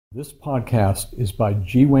This podcast is by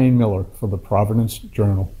G. Wayne Miller for the Providence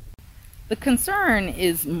Journal. The concern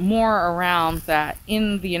is more around that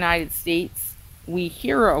in the United States, we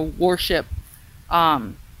hero worship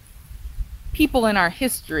people in our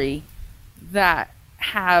history that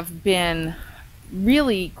have been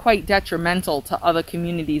really quite detrimental to other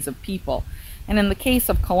communities of people. And in the case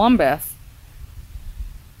of Columbus,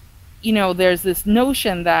 there's this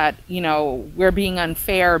notion that, we're being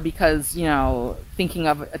unfair because, thinking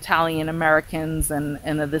of Italian Americans and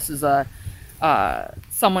that this is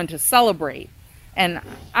someone to celebrate. And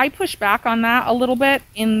I push back on that a little bit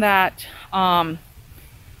in that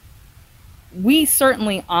we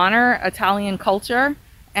certainly honor Italian culture,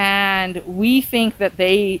 and we think that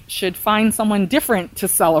they should find someone different to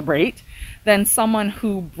celebrate than someone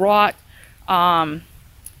who brought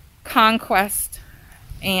conquest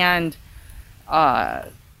and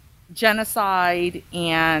genocide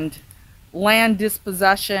and land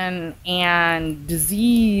dispossession and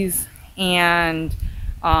disease and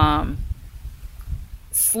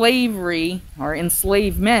slavery or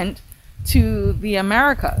enslavement to the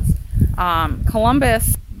Americas.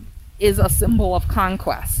 Columbus is a symbol of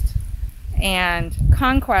conquest, and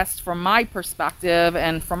conquest, from my perspective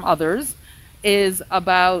and from others, is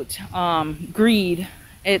about greed.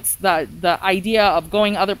 It's the idea of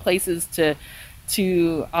going other places to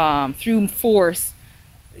through force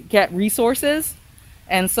get resources.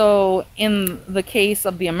 And so in the case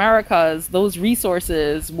of the Americas, those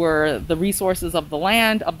resources were the resources of the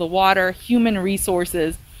land, of the water, human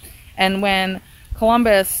resources. And when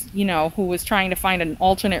Columbus, who was trying to find an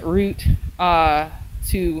alternate route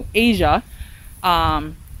to Asia,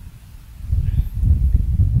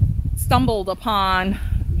 stumbled upon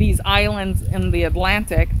these islands in the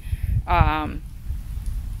Atlantic, and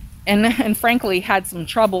frankly had some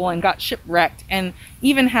trouble and got shipwrecked, and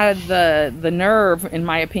even had the nerve, in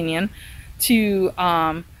my opinion, to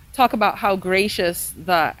talk about how gracious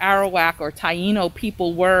the Arawak or Taino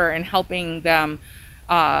people were in helping them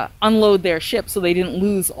unload their ships so they didn't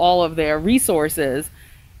lose all of their resources.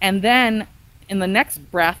 And then in the next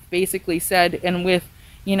breath basically said, and with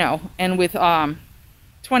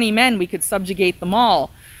 20 men we could subjugate them all.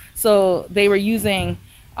 So they were using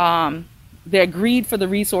their greed for the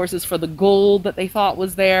resources, for the gold that they thought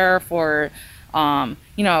was there, for the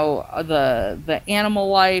animal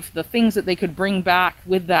life, the things that they could bring back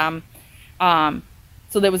with them.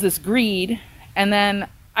 So there was this greed. And then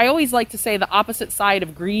I always like to say the opposite side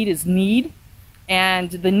of greed is need.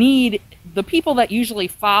 And the people that usually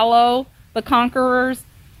follow the conquerors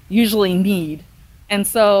usually need. And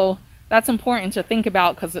so that's important to think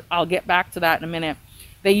about, because I'll get back to that in a minute.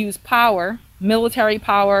 They use power, military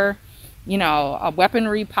power,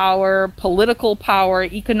 weaponry power, political power,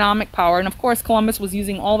 economic power. And of course, Columbus was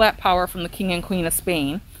using all that power from the King and Queen of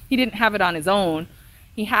Spain. He didn't have it on his own.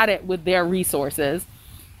 He had it with their resources.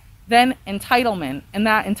 Then entitlement. And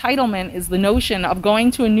that entitlement is the notion of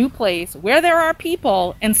going to a new place where there are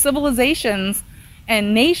people and civilizations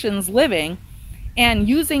and nations living, and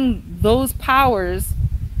using those powers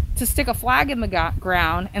to stick a flag in the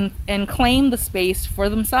ground and claim the space for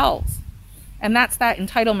themselves. And that's that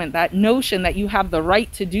entitlement, that notion that you have the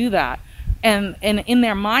right to do that. And in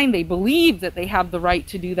their mind, they believe that they have the right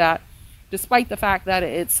to do that, despite the fact that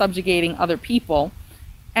it's subjugating other people.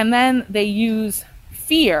 And then they use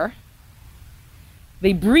fear.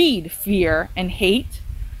 They breed fear and hate,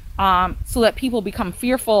 so that people become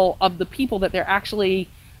fearful of the people that they're actually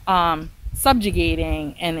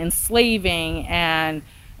subjugating and enslaving and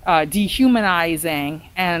dehumanizing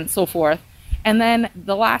and so forth. And then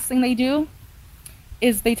the last thing they do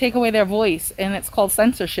is they take away their voice, and it's called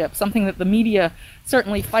censorship, something that the media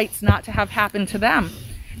certainly fights not to have happen to them.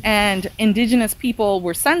 And indigenous people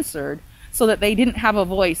were censored so that they didn't have a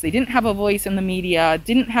voice. They didn't have a voice in the media,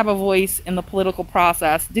 didn't have a voice in the political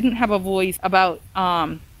process, didn't have a voice about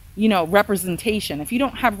representation. If you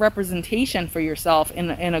don't have representation for yourself in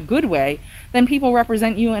a good way, then people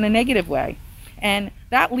represent you in a negative way. And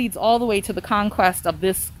that leads all the way to the conquest of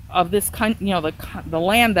the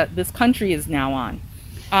land that this country is now on,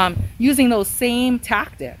 using those same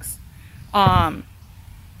tactics. And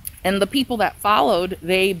the people that followed,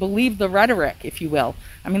 they believed the rhetoric, if you will.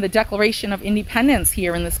 I mean, the Declaration of Independence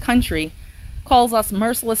here in this country calls us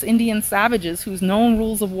merciless Indian savages whose known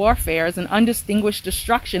rules of warfare is an undistinguished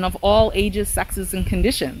destruction of all ages, sexes, and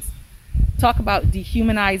conditions. Talk about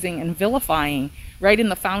dehumanizing and vilifying right in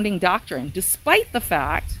the founding doctrine, despite the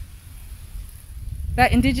fact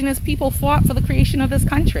that indigenous people fought for the creation of this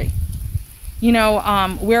country.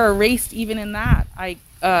 We're erased even in that. I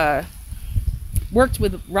worked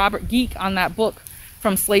with Robert Geek on that book,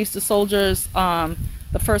 From Slaves to Soldiers,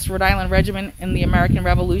 the 1st Rhode Island Regiment in the American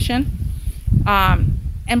Revolution.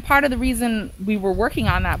 And part of the reason we were working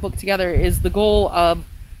on that book together is the goal of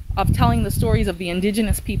telling the stories of the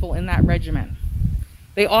indigenous people in that regiment.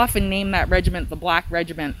 They often name that regiment the Black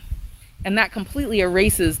Regiment, and that completely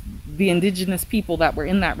erases the indigenous people that were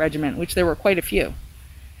in that regiment, which there were quite a few.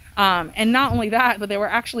 And not only that, but there were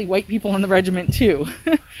actually white people in the regiment too.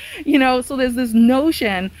 You know, so there's this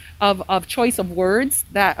notion of choice of words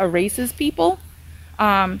that erases people.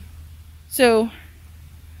 So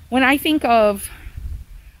when I think of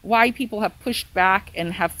why people have pushed back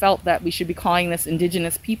and have felt that we should be calling this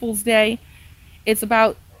Indigenous Peoples Day, it's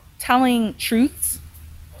about telling truths.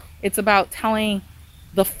 It's about telling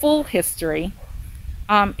the full history.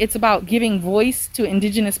 It's about giving voice to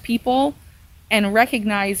Indigenous people and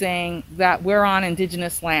recognizing that we're on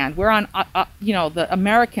Indigenous land. We're on, you know, the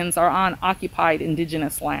Americans are on occupied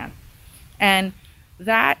Indigenous land. And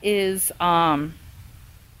that is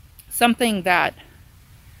something that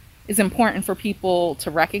is important for people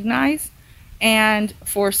to recognize and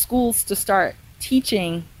for schools to start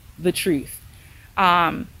teaching the truth.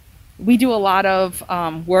 We do a lot of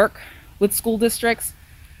work with school districts,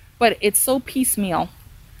 but it's so piecemeal.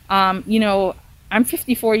 You know, I'm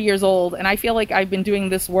 54 years old, and I feel like I've been doing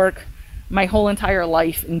this work my whole entire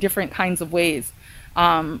life in different kinds of ways.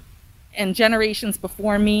 And generations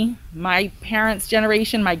before me, my parents'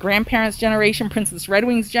 generation, my grandparents' generation, Princess Red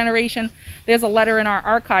Wing's generation, there's a letter in our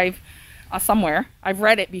archive somewhere, I've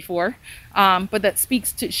read it before, but that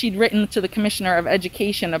speaks to, she'd written to the Commissioner of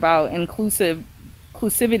Education about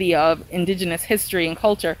inclusivity of Indigenous history and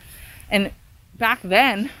culture. And back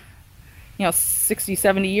then, you know, 60,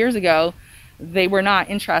 70 years ago, they were not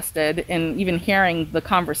interested in even hearing the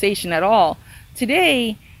conversation at all.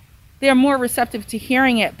 Today, they're more receptive to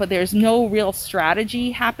hearing it, but there's no real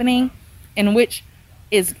strategy happening in which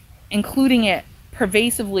is including it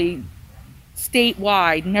pervasively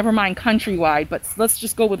statewide, never mind countrywide, but let's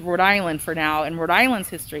just go with Rhode Island for now and Rhode Island's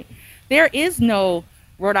history. There is no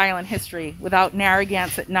Rhode Island history without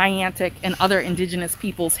Narragansett, Niantic, and other Indigenous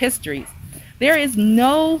peoples' histories. There is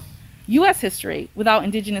no U.S. history without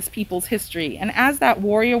Indigenous peoples' history. And as that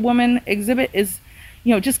Warrior Woman exhibit is,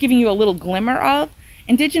 you know, just giving you a little glimmer of,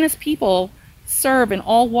 Indigenous people serve in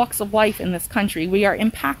all walks of life in this country. We are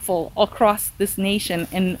impactful across this nation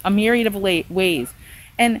in a myriad of ways.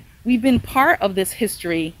 And we've been part of this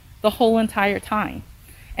history the whole entire time.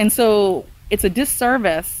 And so it's a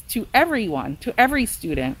disservice to everyone, to every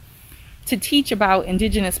student, to teach about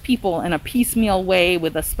Indigenous people in a piecemeal way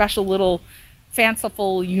with a special little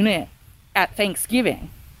fanciful unit at Thanksgiving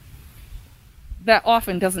that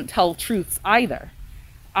often doesn't tell truths either.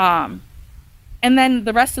 And then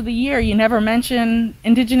the rest of the year, you never mention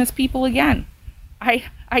Indigenous people again. I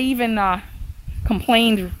even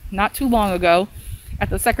complained not too long ago at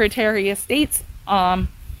the Secretary of State's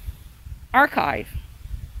archive.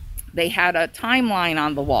 They had a timeline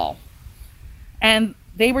on the wall, and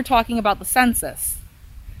they were talking about the census.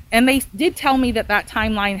 And they did tell me that that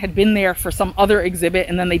timeline had been there for some other exhibit,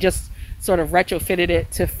 and then they just sort of retrofitted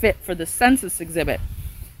it to fit for the census exhibit.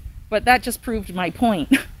 But that just proved my point.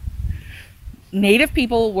 Native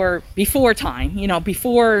people were before time, you know,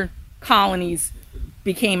 before colonies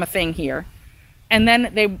became a thing here. And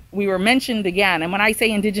then we were mentioned again. And when I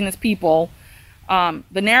say Indigenous people, the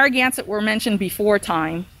Narragansett were mentioned before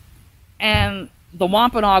time, and the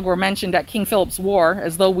Wampanoag were mentioned at King Philip's War,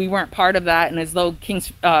 as though we weren't part of that and as though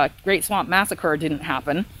King's Great Swamp Massacre didn't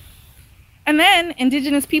happen. And then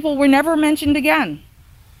Indigenous people were never mentioned again.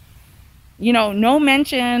 You know, no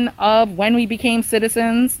mention of when we became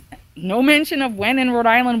citizens, no mention of when in Rhode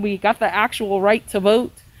Island we got the actual right to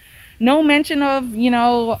vote, no mention of, you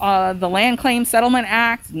know, the Land Claim Settlement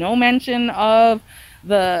Act, no mention of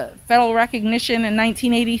the federal recognition in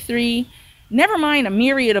 1983, never mind a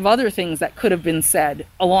myriad of other things that could have been said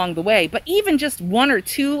along the way. But even just one or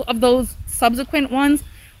two of those subsequent ones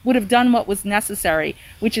would have done what was necessary,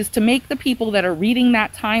 which is to make the people that are reading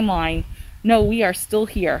that timeline know we are still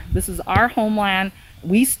here. This is our homeland.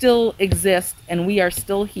 We still exist, and we are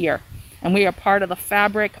still here. And we are part of the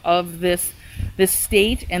fabric of this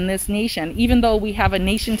state and this nation, even though we have a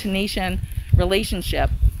nation-to-nation relationship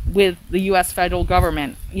with the U.S. federal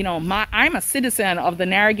government. You know, I'm a citizen of the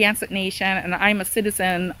Narragansett Nation, and I'm a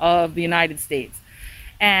citizen of the United States.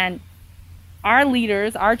 And our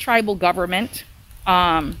leaders, our tribal government,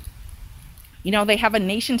 you know, they have a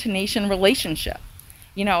nation-to-nation relationship.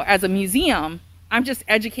 You know, as a museum, I'm just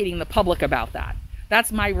educating the public about that.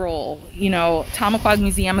 That's my role. You know, Tamaqua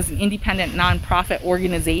Museum is an independent nonprofit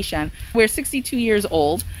organization. We're 62 years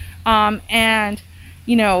old, and,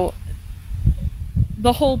 you know,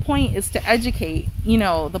 the whole point is to educate,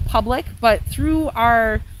 the public, but through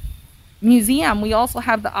our museum, we also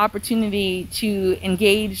have the opportunity to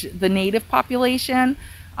engage the Native population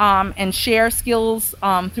and share skills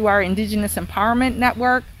through our Indigenous Empowerment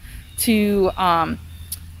Network to,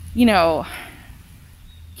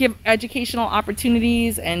 give educational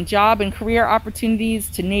opportunities and job and career opportunities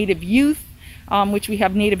to Native youth, which we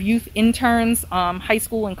have Native youth interns, high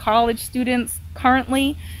school and college students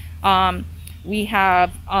currently. We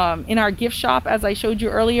have in our gift shop, as I showed you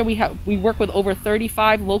earlier, we work with over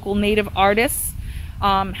 35 local Native artists,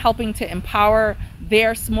 helping to empower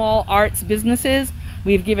their small arts businesses.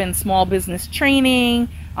 We've given small business training,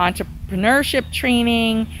 entrepreneurship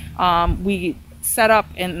training. We set up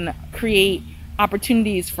and create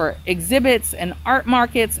opportunities for exhibits and art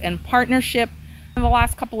markets and partnership. In the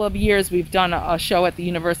last couple of years, we've done a show at the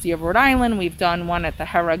University of Rhode Island. We've done one at the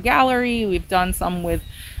Hera Gallery. We've done some with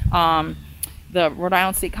the Rhode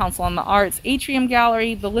Island State Council on the Arts Atrium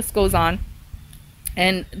Gallery. The list goes on.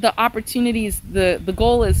 And the opportunities, the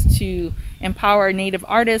goal is to empower Native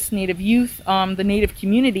artists, Native youth, the Native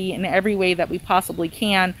community in every way that we possibly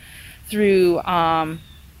can through our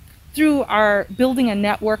building a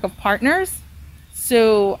network of partners.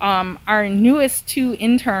 So our newest 2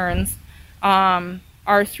 interns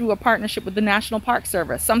are through a partnership with the National Park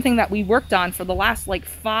Service, something that we worked on for the last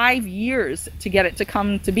 5 years to get it to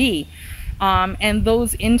come to be. And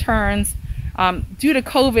those interns, due to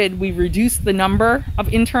COVID, we reduced the number of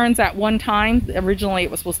interns at one time. Originally,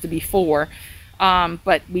 it was supposed to be 4,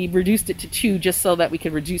 but we reduced it to 2 just so that we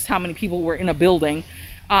could reduce how many people were in a building.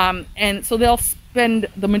 And so they'll spend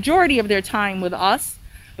the majority of their time with us,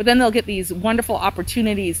 but then they'll get these wonderful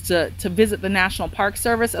opportunities to visit the National Park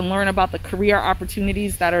Service and learn about the career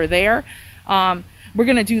opportunities that are there. We're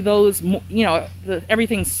going to do those,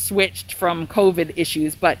 everything's switched from COVID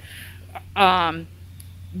issues, but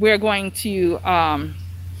we're going to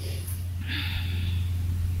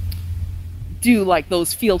do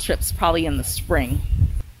those field trips probably in the spring.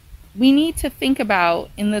 We need to think about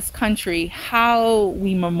in this country how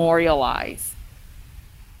we memorialize,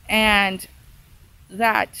 and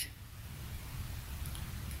that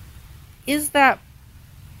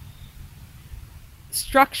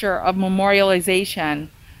structure of memorialization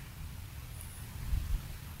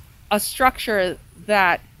a structure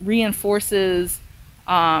that reinforces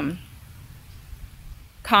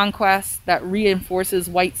conquest, that reinforces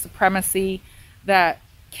white supremacy, that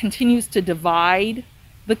continues to divide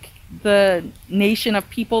the nation of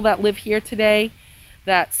people that live here today,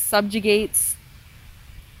 that subjugates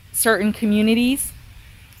certain communities.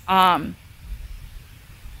 I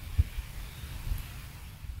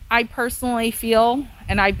personally feel,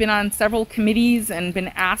 and I've been on several committees and been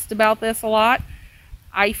asked about this a lot,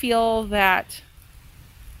 I feel that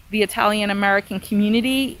the Italian American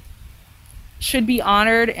community should be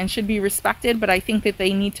honored and should be respected, but I think that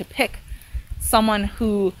they need to pick someone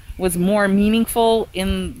who was more meaningful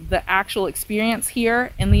in the actual experience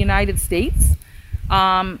here in the United States,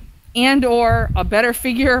 and or a better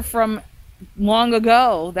figure from long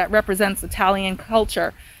ago that represents Italian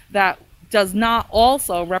culture, that does not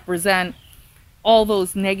also represent all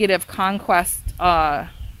those negative conquest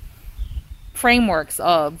frameworks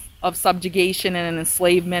of subjugation and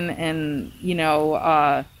enslavement and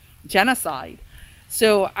genocide.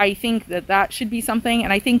 So I think that that should be something,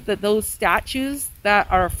 and I think that those statues that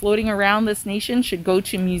are floating around this nation should go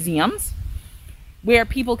to museums where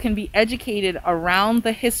people can be educated around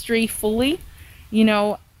the history fully.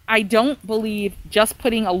 I don't believe just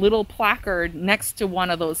putting a little placard next to one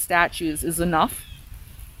of those statues is enough.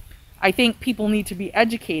 I think people need to be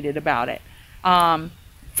educated about it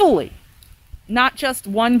fully, not just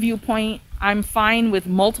one viewpoint. I'm fine with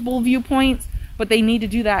multiple viewpoints, but they need to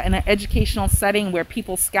do that in an educational setting where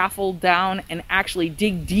people scaffold down and actually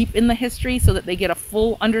dig deep in the history so that they get a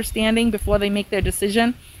full understanding before they make their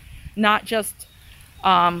decision, not just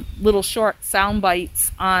little short sound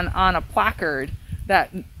bites on a placard that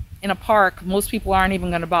in a park most people aren't even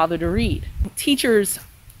going to bother to read. Teachers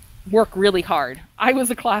work really hard. I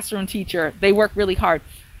was a classroom teacher. They work really hard.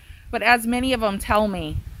 But as many of them tell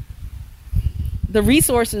me, the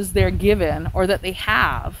resources they're given or that they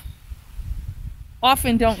have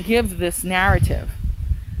often don't give this narrative,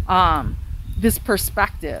 this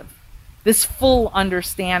perspective, this full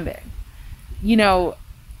understanding.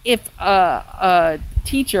 If a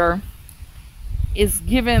teacher is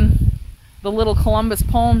given the little Columbus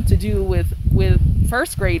poem to do with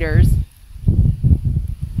first graders,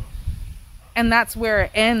 and that's where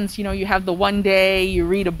it ends. You have the one day, you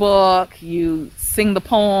read a book, you sing the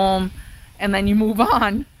poem, and then you move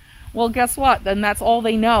on. Well, guess what? Then that's all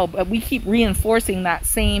they know. But we keep reinforcing that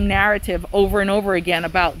same narrative over and over again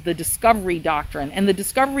about the discovery doctrine. And the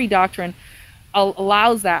discovery doctrine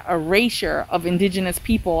allows that erasure of indigenous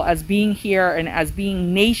people as being here and as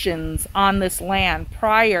being nations on this land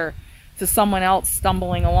prior to someone else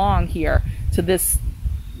stumbling along here to this,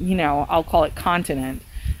 I'll call it continent,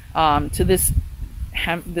 to this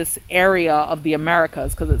area of the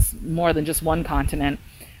Americas, because it's more than just one continent.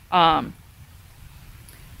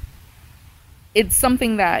 It's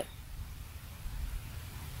something that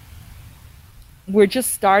we're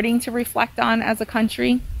just starting to reflect on as a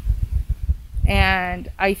country. And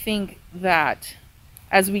I think that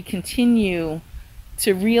as we continue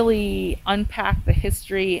to really unpack the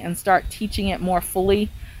history and start teaching it more fully,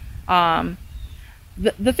 the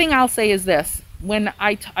thing I'll say is this. When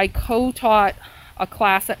I co-taught a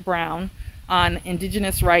class at Brown on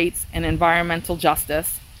Indigenous rights and environmental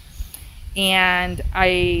justice, and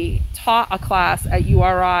I taught a class at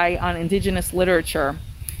URI on Indigenous literature,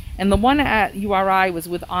 and the one at URI was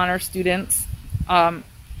with honor students.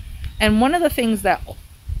 And one of the things that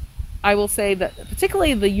I will say that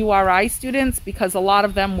particularly the URI students, because a lot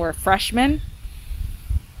of them were freshmen,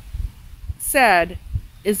 said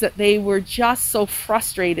is that they were just so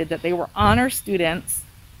frustrated that they were honor students,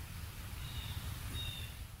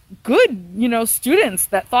 good, students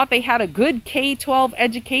that thought they had a good K-12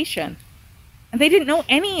 education. And they didn't know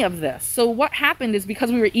any of this. So what happened is,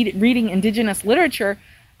 because we were reading Indigenous literature,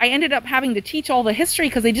 I ended up having to teach all the history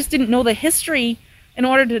because they just didn't know the history in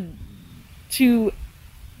order to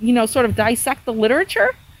sort of dissect the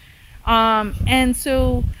literature. And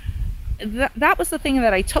so that was the thing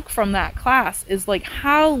that I took from that class, is like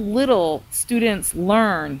how little students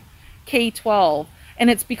learn K-12. And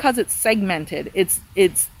it's because it's segmented. It's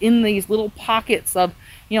in these little pockets of,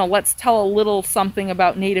 let's tell a little something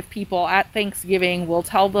about Native people at Thanksgiving. We'll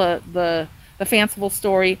tell the fanciful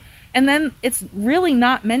story. And then it's really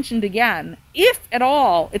not mentioned again. If at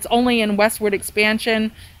all, it's only in westward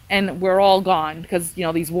expansion and we're all gone because,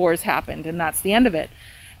 these wars happened and that's the end of it.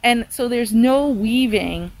 And so there's no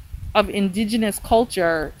weaving of indigenous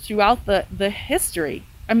culture throughout the history.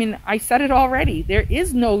 I mean, I said it already. There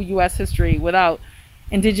is no U.S. history without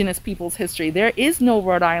indigenous people's history. There is no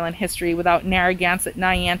Rhode Island history without Narragansett,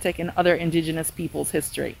 Niantic, and other indigenous people's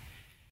history.